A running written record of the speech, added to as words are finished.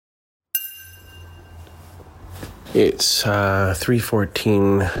It's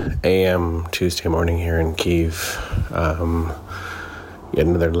 3:14 a.m. Tuesday morning here in Kyiv. Yet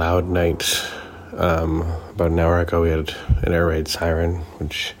another loud night. About an hour ago, we had an air raid siren,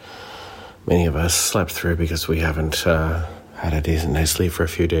 which many of us slept through because we haven't had a decent night's sleep for a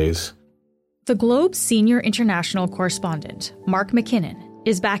few days. The Globe's senior international correspondent, Mark McKinnon,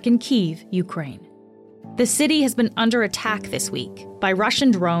 is back in Kyiv, Ukraine. The city has been under attack this week by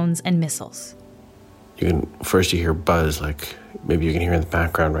Russian drones and missiles. You hear buzz, like maybe you can hear in the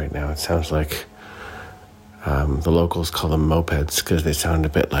background right now. It sounds like the locals call them mopeds because they sound a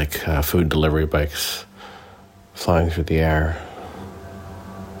bit like food delivery bikes flying through the air.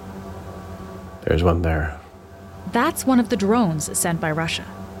 There's one there. That's one of the drones sent by Russia.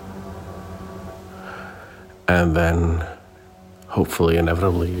 And then, hopefully,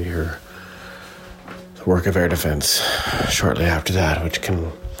 inevitably, you hear the work of air defense shortly after that, which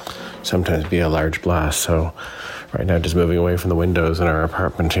can sometimes be a large blast. So right now, just moving away from the windows in our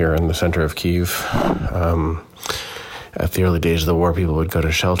apartment here in the center of Kyiv. At the early days of the war, people would go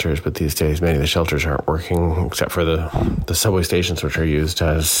to shelters, but these days many of the shelters aren't working except for the subway stations, which are used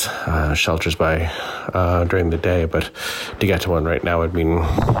as shelters during the day. But to get to one right now would mean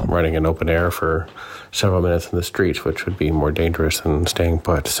running in open air for several minutes in the street, which would be more dangerous than staying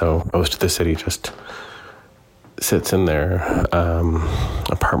put. So most of the city just sits in their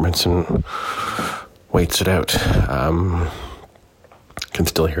apartments and waits it out. Can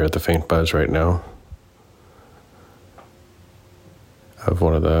still hear the faint buzz right now of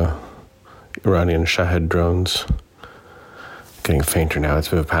one of the Iranian Shahed drones. Getting fainter now.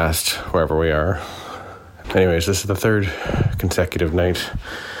 It's moved past wherever we are. Anyways, this is the third consecutive night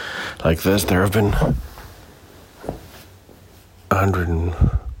like this. There have been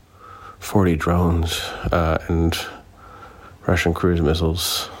 140 drones and Russian cruise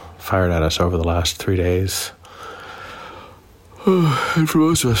missiles fired at us over the last 3 days. And for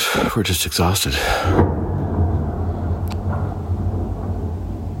most of us, we're just exhausted.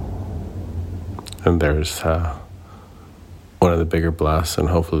 And there's one of the bigger blasts and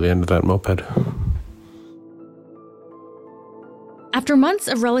hopefully the end of that moped. After months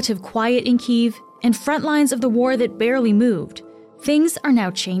of relative quiet in Kyiv and front lines of the war that barely moved, things are now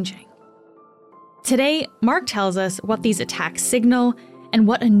changing. Today, Mark tells us what these attacks signal and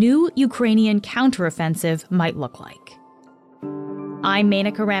what a new Ukrainian counteroffensive might look like. I'm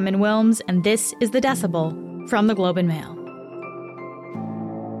Menaka Raman-Wilms, and this is The Decibel from the Globe and Mail.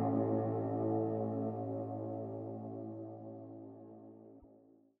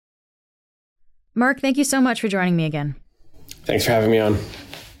 Mark, thank you so much for joining me again. Thanks for having me on.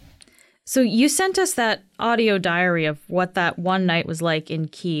 So you sent us that audio diary of what that one night was like in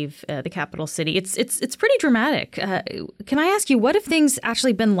Kyiv, the capital city. It's pretty dramatic. Can I ask you, what have things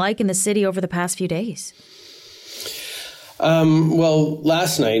actually been like in the city over the past few days? Well,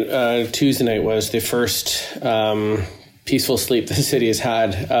 last night, Tuesday night, was the first peaceful sleep the city has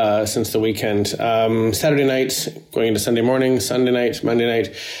had since the weekend. Saturday night, going into Sunday morning, Sunday night, Monday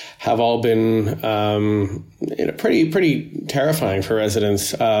night, have all been pretty terrifying for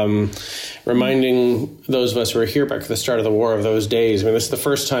residents. Reminding those of us who were here back at the start of the war of those days. I mean, this is the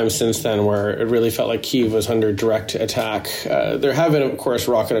first time since then where it really felt like Kyiv was under direct attack. There have been, of course,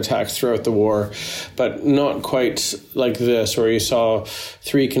 rocket attacks throughout the war, but not quite like this, where you saw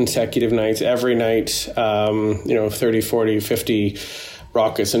 3 consecutive nights, every night, 30, 40, 50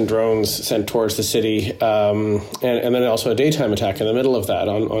 rockets and drones sent towards the city, and then also a daytime attack in the middle of that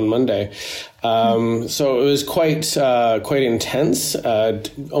on Monday. So it was quite intense,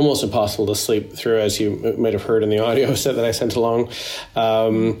 almost impossible to sleep through, as you might have heard in the audio set that I sent along.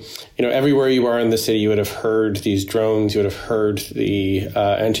 Everywhere you are in the city, you would have heard these drones, you would have heard the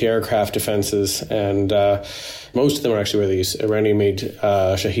anti-aircraft defenses, and most of them were these Iranian-made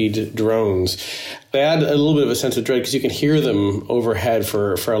Shahed drones. They add a little bit of a sense of dread because you can hear them overhead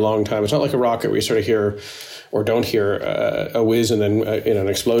for a long time. It's not like a rocket where you sort of hear or don't hear a whiz and then an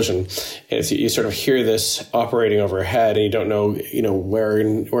explosion. You sort of hear this operating overhead, and you don't know where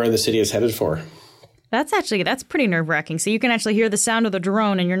in the city it's headed for. That's pretty nerve-wracking. So you can actually hear the sound of the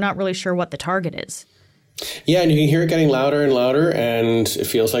drone, and you're not really sure what the target is. Yeah, and you can hear it getting louder and louder, and it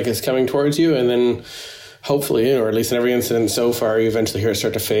feels like it's coming towards you, and then hopefully, or at least in every incident so far, you eventually hear it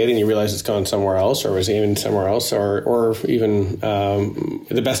start to fade and you realize it's gone somewhere else or was aimed somewhere else, or even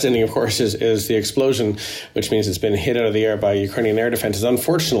the best ending, of course, is the explosion, which means it's been hit out of the air by Ukrainian air defenses.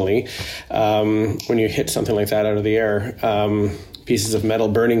 Unfortunately, when you hit something like that out of the air, pieces of metal,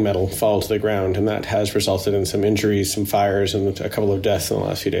 burning metal, fall to the ground, and that has resulted in some injuries, some fires, and a couple of deaths in the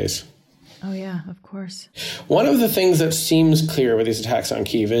last few days. Oh, yeah, of course. One of the things that seems clear with these attacks on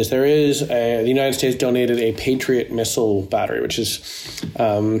Kyiv is the United States donated a Patriot missile battery, which is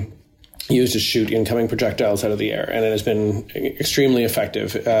used to shoot incoming projectiles out of the air, and it has been extremely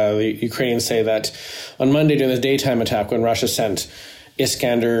effective. The Ukrainians say that on Monday during this daytime attack, when Russia sent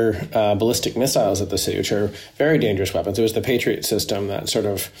Iskander ballistic missiles at the city, which are very dangerous weapons, it was the Patriot system that sort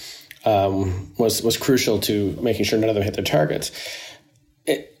of was crucial to making sure none of them hit their targets.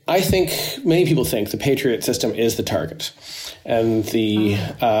 I think many people think the Patriot system is the target, and the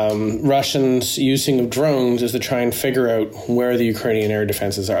Russians' using of drones is to try and figure out where the Ukrainian air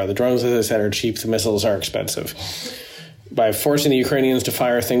defenses are. The drones, as I said, are cheap. The missiles are expensive. By forcing the Ukrainians to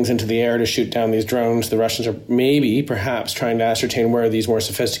fire things into the air to shoot down these drones, the Russians are perhaps trying to ascertain where these more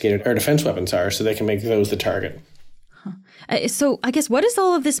sophisticated air defense weapons are so they can make those the target. So I guess what does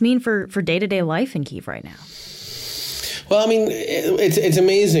all of this mean for day-to-day life in Kyiv right now? Well, I mean, it's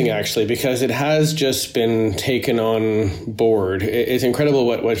amazing, actually, because it has just been taken on board. It's incredible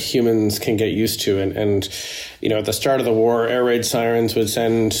what humans can get used to. And at the start of the war, air raid sirens would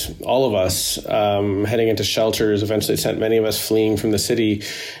send all of us heading into shelters. Eventually sent many of us fleeing from the city.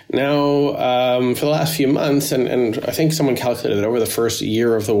 Now, for the last few months, and I think someone calculated that over the first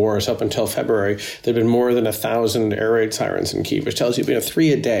year of the war, so up until February, there have been more than 1,000 air raid sirens in Kyiv, which tells you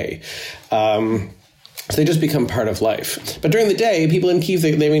 3 a day. So they just become part of life. But during the day, people in Kyiv,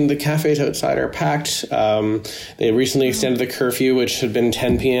 the cafes outside are packed. They recently extended the curfew, which had been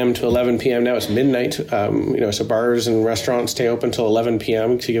 10 p.m. to 11 p.m. Now it's midnight. So bars and restaurants stay open till 11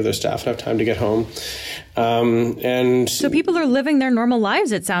 p.m. to give their staff enough time to get home. And so people are living their normal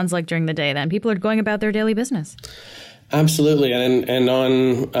lives, it sounds like, during the day then. People are going about their daily business. Absolutely. And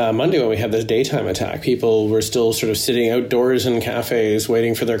on Monday, when we had this daytime attack, people were still sort of sitting outdoors in cafes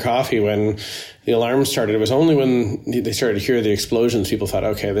waiting for their coffee when the alarm started. It was only when they started to hear the explosions, people thought,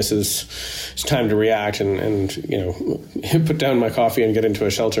 okay, it's time to react and put down my coffee and get into a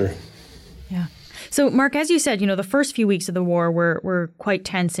shelter. Yeah. So, Mark, as you said, the first few weeks of the war were quite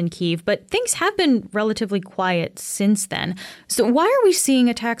tense in Kyiv, but things have been relatively quiet since then. So why are we seeing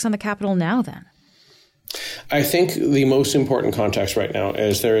attacks on the capital now then? I think the most important context right now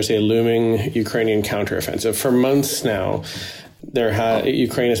is there is a looming Ukrainian counteroffensive. For months now,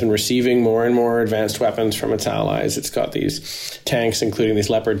 Ukraine has been receiving more and more advanced weapons from its allies. It's got these tanks, including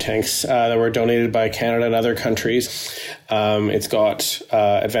these Leopard tanks that were donated by Canada and other countries. It's got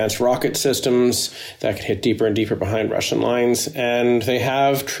advanced rocket systems that can hit deeper and deeper behind Russian lines. And they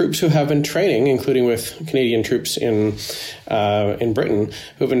have troops who have been training, including with Canadian troops in Britain,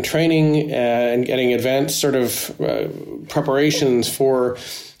 who have been training and getting advanced sort of preparations for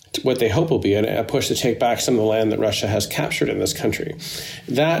what they hope will be a push to take back some of the land that Russia has captured in this country.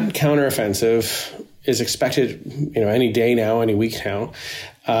 That counteroffensive is expected, any day now, any week now.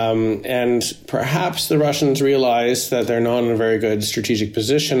 And perhaps the Russians realize that they're not in a very good strategic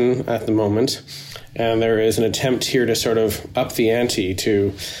position at the moment. And there is an attempt here to sort of up the ante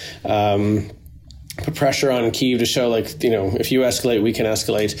to put pressure on Kyiv to show, if you escalate, we can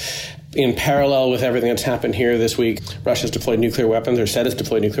escalate. In parallel with everything that's happened here this week, Russia's deployed nuclear weapons, or said it's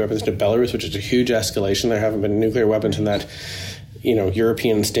deployed nuclear weapons to Belarus, which is a huge escalation. There haven't been nuclear weapons in that,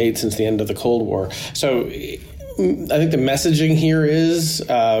 European state since the end of the Cold War. So I think the messaging here is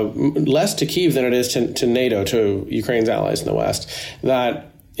less to Kyiv than it is to NATO, to Ukraine's allies in the West,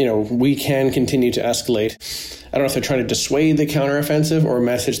 that we can continue to escalate. I don't know if they're trying to dissuade the counteroffensive or a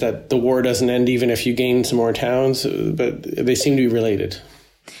message that the war doesn't end even if you gain some more towns, but they seem to be related.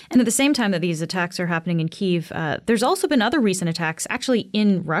 And at the same time that these attacks are happening in Kyiv, there's also been other recent attacks actually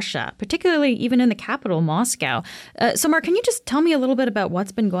in Russia, particularly even in the capital, Moscow. So, Mark, can you just tell me a little bit about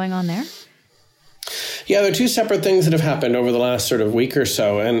what's been going on there? Yeah, there are two separate things that have happened over the last sort of week or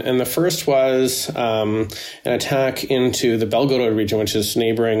so. And the first was an attack into the Belgorod region, which is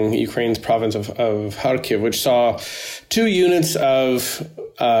neighboring Ukraine's province of Kharkiv, which saw 2 units of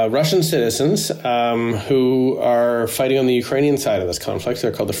Russian citizens who are fighting on the Ukrainian side of this conflict.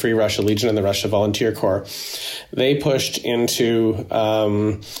 They're called the Free Russia Legion and the Russia Volunteer Corps. They pushed into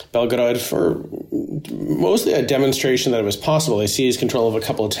Belgorod for mostly a demonstration that it was possible. They seized control of a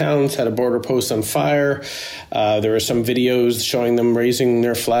couple of towns, had a border post on fire. There were some videos showing them raising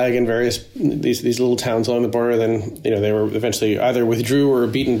their flag in various these little towns along the border. Then they were eventually either withdrew or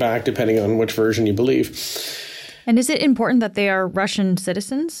beaten back, depending on which version you believe. And is it important that they are Russian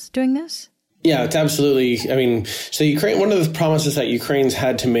citizens doing this? Yeah, it's absolutely. I mean, so Ukraine, one of the promises that Ukraine's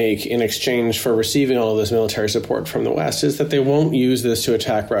had to make in exchange for receiving all of this military support from the West is that they won't use this to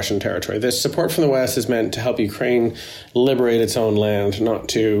attack Russian territory. This support from the West is meant to help Ukraine liberate its own land, not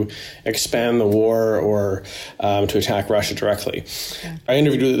to expand the war or to attack Russia directly. Okay. I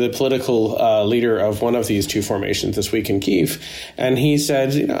interviewed the political leader of one of these two formations this week in Kyiv, and he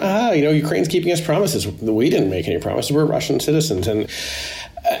said, Ukraine's keeping its promises. We didn't make any promises. We're Russian citizens.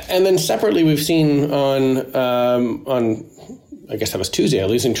 And then separately, we've seen on I guess that was Tuesday, I'm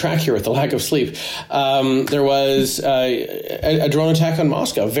losing track here with the lack of sleep. There was a drone attack on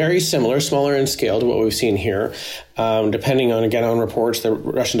Moscow, very similar, smaller in scale to what we've seen here. Depending on reports, the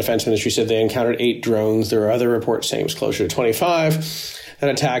Russian Defense Ministry said they encountered 8 drones. There are other reports saying it was closer to 25 that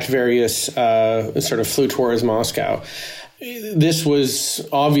attacked various, sort of flew towards Moscow. This was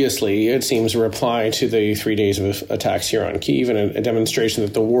obviously, it seems, a reply to the 3 days of attacks here on Kyiv and a demonstration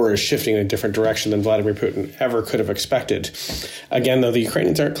that the war is shifting in a different direction than Vladimir Putin ever could have expected. Again, though, the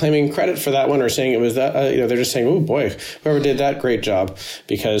Ukrainians aren't claiming credit for that one or saying it was that, they're just saying, oh boy, whoever did that, great job,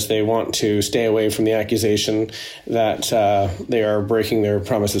 because they want to stay away from the accusation that they are breaking their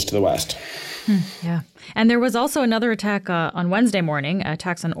promises to the West. Yeah. And there was also another attack on Wednesday morning,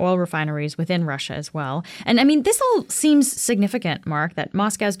 attacks on oil refineries within Russia as well. And I mean, this all seems significant, Mark, that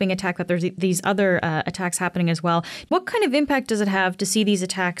Moscow is being attacked, that there's these other attacks happening as well. What kind of impact does it have to see these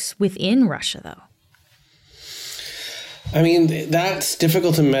attacks within Russia, though? I mean, that's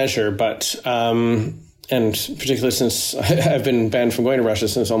difficult to measure, but and particularly since I've been banned from going to Russia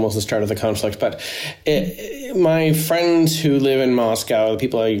since almost the start of the conflict. But my friends who live in Moscow, the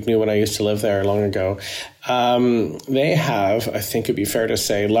people I knew when I used to live there long ago, they have, I think it'd be fair to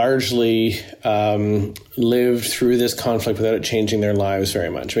say, largely lived through this conflict without it changing their lives very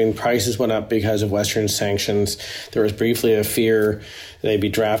much. I mean, prices went up because of Western sanctions. There was briefly a fear they'd be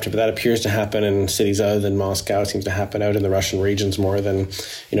drafted, but that appears to happen in cities other than Moscow. It seems to happen out in the Russian regions more than,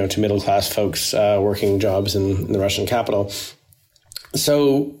 to middle-class folks working jobs in the Russian capital.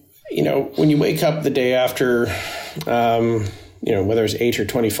 So, when you wake up the day after, whether it's 8 or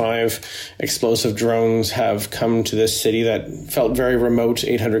 25 explosive drones have come to this city that felt very remote,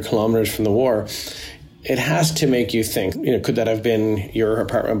 800 kilometers from the war, it has to make you think, could that have been your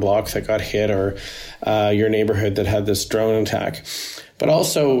apartment block that got hit or your neighborhood that had this drone attack? But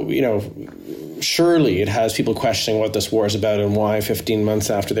also, surely it has people questioning what this war is about and why 15 months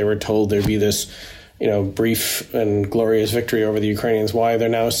after they were told there'd be this, brief and glorious victory over the Ukrainians, why they're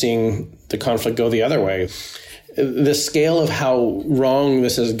now seeing the conflict go the other way. The scale of how wrong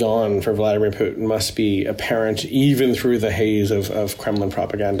this has gone for Vladimir Putin must be apparent even through the haze of Kremlin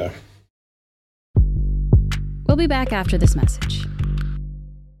propaganda. We'll be back after this message.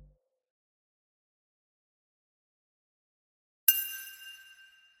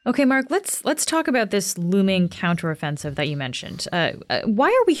 Okay, Mark, let's talk about this looming counteroffensive that you mentioned. Why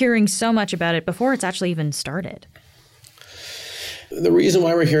are we hearing so much about it before it's actually even started? The reason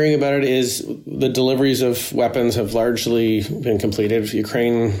why we're hearing about it is the deliveries of weapons have largely been completed.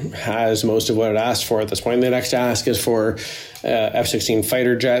 Ukraine has most of what it asked for at this point. The next ask is for F-16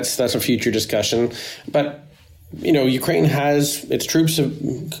 fighter jets. That's a future discussion. But Ukraine has its troops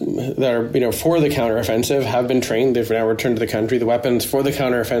that are, for the counteroffensive have been trained. They've now returned to the country. The weapons for the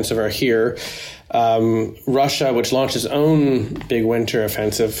counteroffensive are here. Russia, which launched its own big winter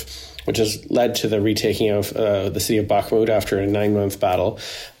offensive, which has led to the retaking of the city of Bakhmut after a 9-month battle.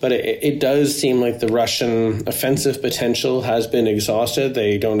 But it does seem like the Russian offensive potential has been exhausted.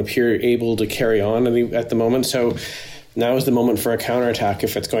 They don't appear able to carry on at the moment. So now is the moment for a counterattack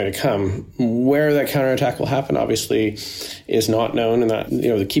if it's going to come. Where that counterattack will happen, obviously, is not known. And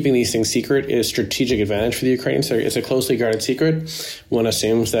that, keeping these things secret is strategic advantage for the Ukrainians. So it's a closely guarded secret. One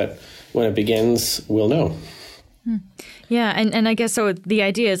assumes that when it begins, we'll know. Yeah, and I guess so the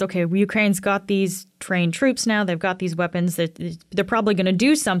idea is, okay, Ukraine's got these trained troops now. They've got these weapons. They're probably going to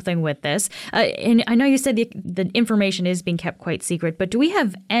do something with this. And I know you said the information is being kept quite secret, but do we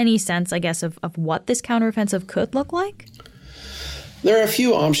have any sense, I guess, of what this counteroffensive could look like? There are a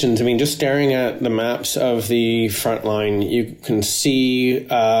few options. I mean, just staring at the maps of the front line, you can see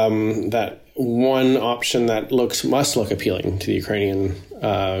that one option that must look appealing to the Ukrainian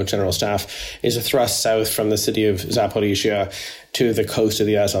general staff is a thrust south from the city of Zaporizhia to the coast of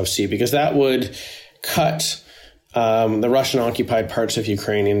the Azov Sea, because that would cut the Russian-occupied parts of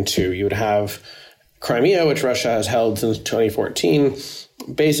Ukraine in two. You would have Crimea, which Russia has held since 2014,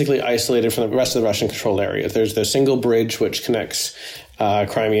 basically isolated from the rest of the Russian-controlled areas. There's the single bridge which connects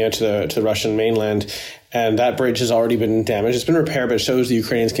Crimea to the Russian mainland, and that bridge has already been damaged. It's been repaired, but it shows the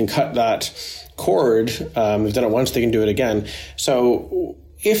Ukrainians can cut that cord. They've done it once, they can do it again. So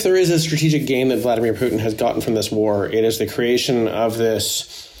if there is a strategic gain that Vladimir Putin has gotten from this war, it is the creation of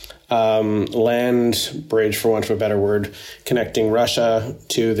this land bridge, for want of a better word, connecting Russia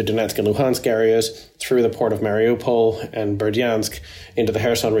to the Donetsk and Luhansk areas through the port of Mariupol and Berdyansk into the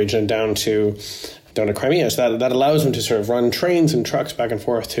Kherson region down to Crimea. So that allows them to sort of run trains and trucks back and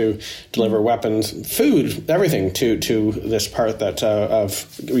forth to deliver weapons, food, everything to this part that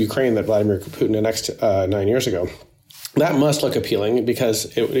of Ukraine that Vladimir Putin annexed 9 years ago. That must look appealing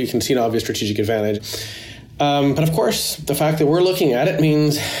because you can see an obvious strategic advantage. But of course, the fact that we're looking at it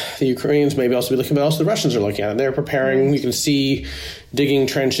means the Ukrainians maybe also be looking, but also the Russians are looking at it. They're preparing. You can see digging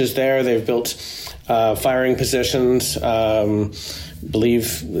trenches there. They've built firing positions.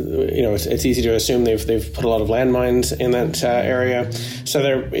 Believe, it's easy to assume they've put a lot of landmines in that area.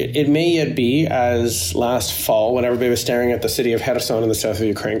 So it may yet be as last fall when everybody was staring at the city of Kherson in the south of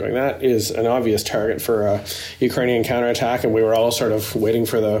Ukraine going, that is an obvious target for a Ukrainian counterattack, and we were all sort of waiting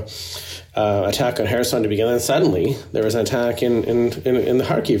for the attack on Kherson to begin. And suddenly there was an attack in the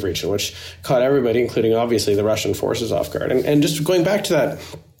Kharkiv region, which caught everybody, including obviously the Russian forces, off guard. And just going back to that,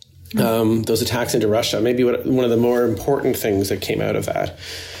 those attacks into Russia, maybe one of the more important things that came out of that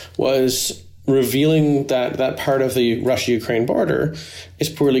was revealing that part of the Russia-Ukraine border is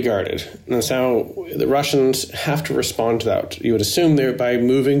poorly guarded. And so the Russians have to respond to that. You would assume they're by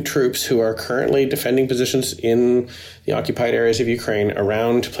moving troops who are currently defending positions in the occupied areas of Ukraine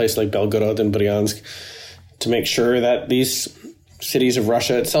around places like Belgorod and Bryansk to make sure that these cities of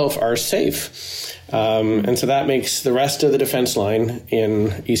Russia itself are safe. And so that makes the rest of the defense line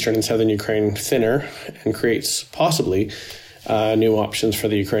in eastern and southern Ukraine thinner and creates possibly new options for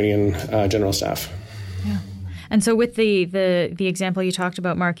the Ukrainian general staff. Yeah. And so with the example you talked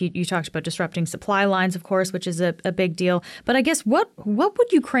about, Mark, you talked about disrupting supply lines, of course, which is a big deal. But I guess what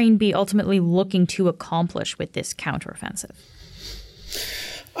would Ukraine be ultimately looking to accomplish with this counteroffensive?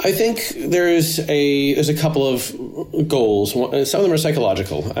 I think there's a couple of goals. Some of them are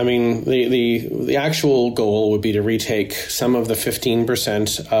psychological. I mean, the actual goal would be to retake some of the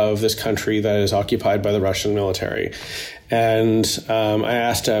 15% of this country that is occupied by the Russian military. And I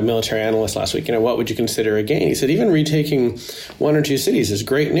asked a military analyst last week, what would you consider a gain? He said, even retaking one or two cities is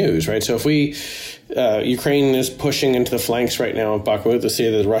great news, right? So if Ukraine is pushing into the flanks right now of Bakhmut, the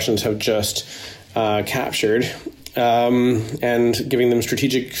city that the Russians have just captured, and giving them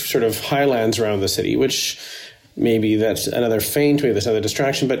strategic sort of highlands around the city, which maybe that's another feint, maybe that's another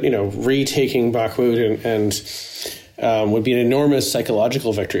distraction, but, retaking Bakhmut and would be an enormous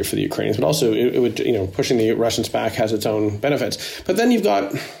psychological victory for the Ukrainians, but also it would, pushing the Russians back has its own benefits. But then you've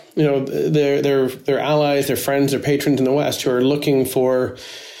got, their allies, their friends, their patrons in the West who are looking for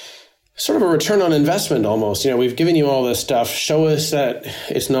sort of a return on investment almost. We've given you all this stuff. Show us that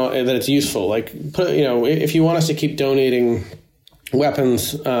it's useful. Like, if you want us to keep donating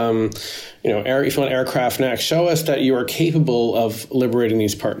weapons, if you want aircraft next, show us that you are capable of liberating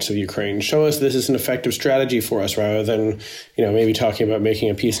these parts of Ukraine. Show us this is an effective strategy for us rather than, maybe talking about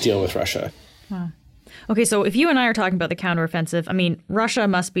making a peace deal with Russia. Wow. Okay, so if you and I are talking about the counteroffensive, I mean, Russia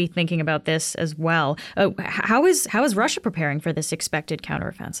must be thinking about this as well. How is Russia preparing for this expected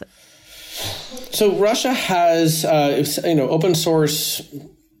counteroffensive? So Russia has, open source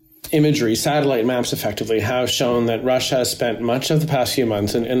imagery, satellite maps effectively have shown that Russia has spent much of the past few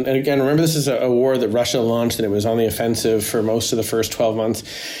months, and again, remember this is a war that Russia launched and it was on the offensive for most of the first 12 months,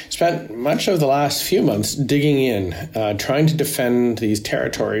 spent much of the last few months digging in, trying to defend these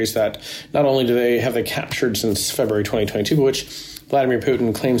territories that not only have they captured since February 2022, but which Vladimir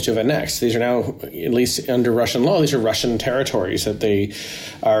Putin claims to have annexed. These are now, at least under Russian law, these are Russian territories that they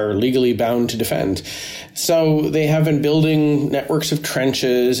are legally bound to defend. So they have been building networks of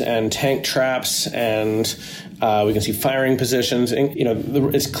trenches and tank traps, and we can see firing positions. And,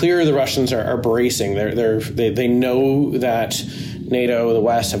 it's clear the Russians are bracing. They know that NATO, the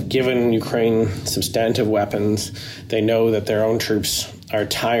West, have given Ukraine substantive weapons. They know that their own troops are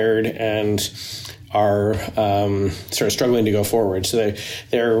tired and are sort of struggling to go forward. So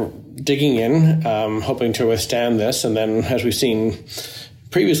they're digging in, hoping to withstand this. And then, as we've seen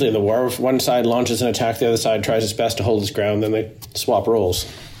previously in the war, if one side launches an attack, the other side tries its best to hold its ground, then they swap roles.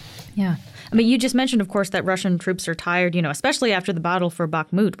 Yeah. I mean, you just mentioned, of course, that Russian troops are tired, especially after the battle for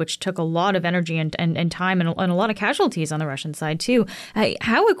Bakhmut, which took a lot of energy and time and a lot of casualties on the Russian side, too.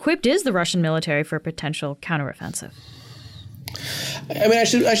 How equipped is the Russian military for a potential counteroffensive? I mean, I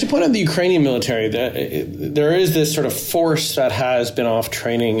should point out the Ukrainian military that there is this sort of force that has been off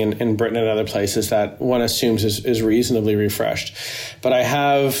training in Britain and other places that one assumes is reasonably refreshed. But I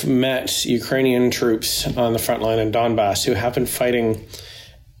have met Ukrainian troops on the front line in Donbass who have been fighting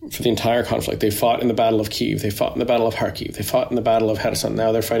for the entire conflict. They fought in the Battle of Kyiv. They fought in the Battle of Kharkiv. They fought in the Battle of Kherson.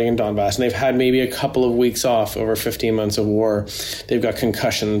 Now they're fighting in Donbass. And they've had maybe a couple of weeks off over 15 months of war. They've got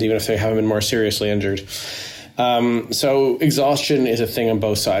concussions, even if they haven't been more seriously injured. So exhaustion is a thing on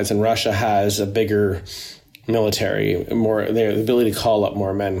both sides. And Russia has a bigger military, the ability to call up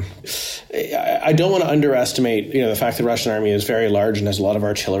more men. I don't want to underestimate, the fact that the Russian army is very large and has a lot of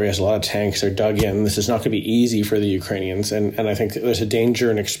artillery, has a lot of tanks, they're dug in. This is not going to be easy for the Ukrainians. And I think there's a danger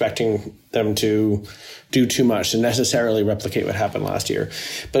in expecting them to do too much and necessarily replicate what happened last year.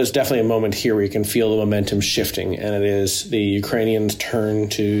 But it's definitely a moment here where you can feel the momentum shifting. And it is the Ukrainians' turn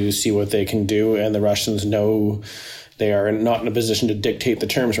to see what they can do. And the Russians know they are not in a position to dictate the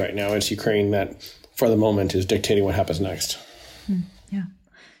terms right now. It's Ukraine that, for the moment, is dictating what happens next. Yeah.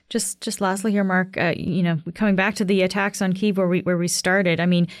 Just lastly here, Mark, coming back to the attacks on Kyiv where we started, I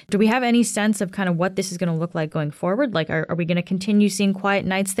mean, do we have any sense of kind of what this is going to look like going forward? Like, are we going to continue seeing quiet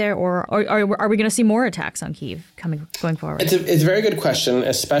nights there, or are we going to see more attacks on Kyiv going forward? It's a very good question,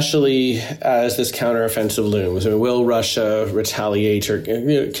 especially as this counteroffensive looms. I mean, will Russia retaliate or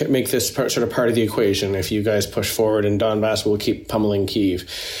make this sort of part of the equation? If you guys push forward in Donbass, we'll keep pummeling Kyiv.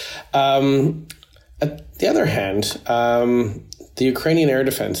 On the other hand, the Ukrainian air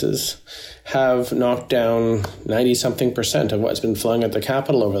defenses have knocked down 90-something% of what's been flung at the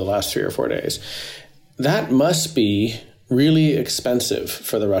capital over the last 3 or 4 days. That must be really expensive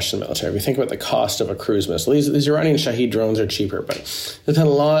for the Russian military. If you think about the cost of a cruise missile, these Iranian Shahed drones are cheaper, but there's been a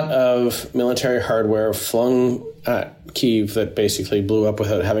lot of military hardware flung at Kyiv that basically blew up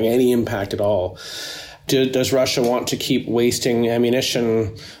without having any impact at all. Does Russia want to keep wasting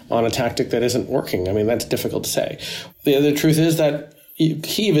ammunition on a tactic that isn't working? I mean, that's difficult to say. The truth is that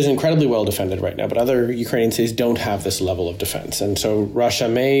Kyiv is incredibly well defended right now, but other Ukrainian cities don't have this level of defense. And so Russia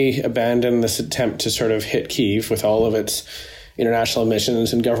may abandon this attempt to sort of hit Kyiv with all of its international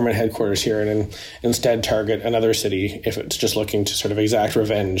missions and government headquarters here, and instead target another city if it's just looking to sort of exact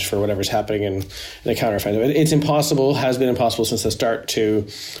revenge for whatever's happening in the counteroffensive. It's impossible, has been impossible since the start, to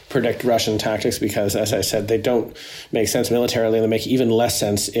predict Russian tactics because, as I said, they don't make sense militarily, and they make even less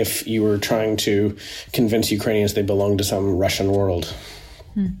sense if you were trying to convince Ukrainians they belong to some Russian world.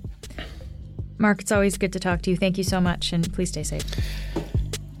 Mark, it's always good to talk to you. Thank you so much, and please stay safe.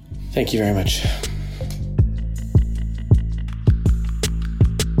 Thank you very much.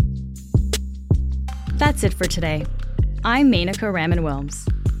 That's it for today. I'm Menaka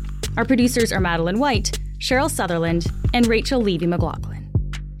Raman-Wilms. Our producers are Madeline White, Cheryl Sutherland, and Rachel Levy-McLaughlin.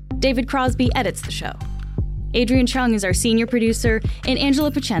 David Crosby edits the show. Adrian Chung is our senior producer, and Angela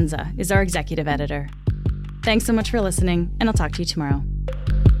Pacenza is our executive editor. Thanks so much for listening, and I'll talk to you tomorrow.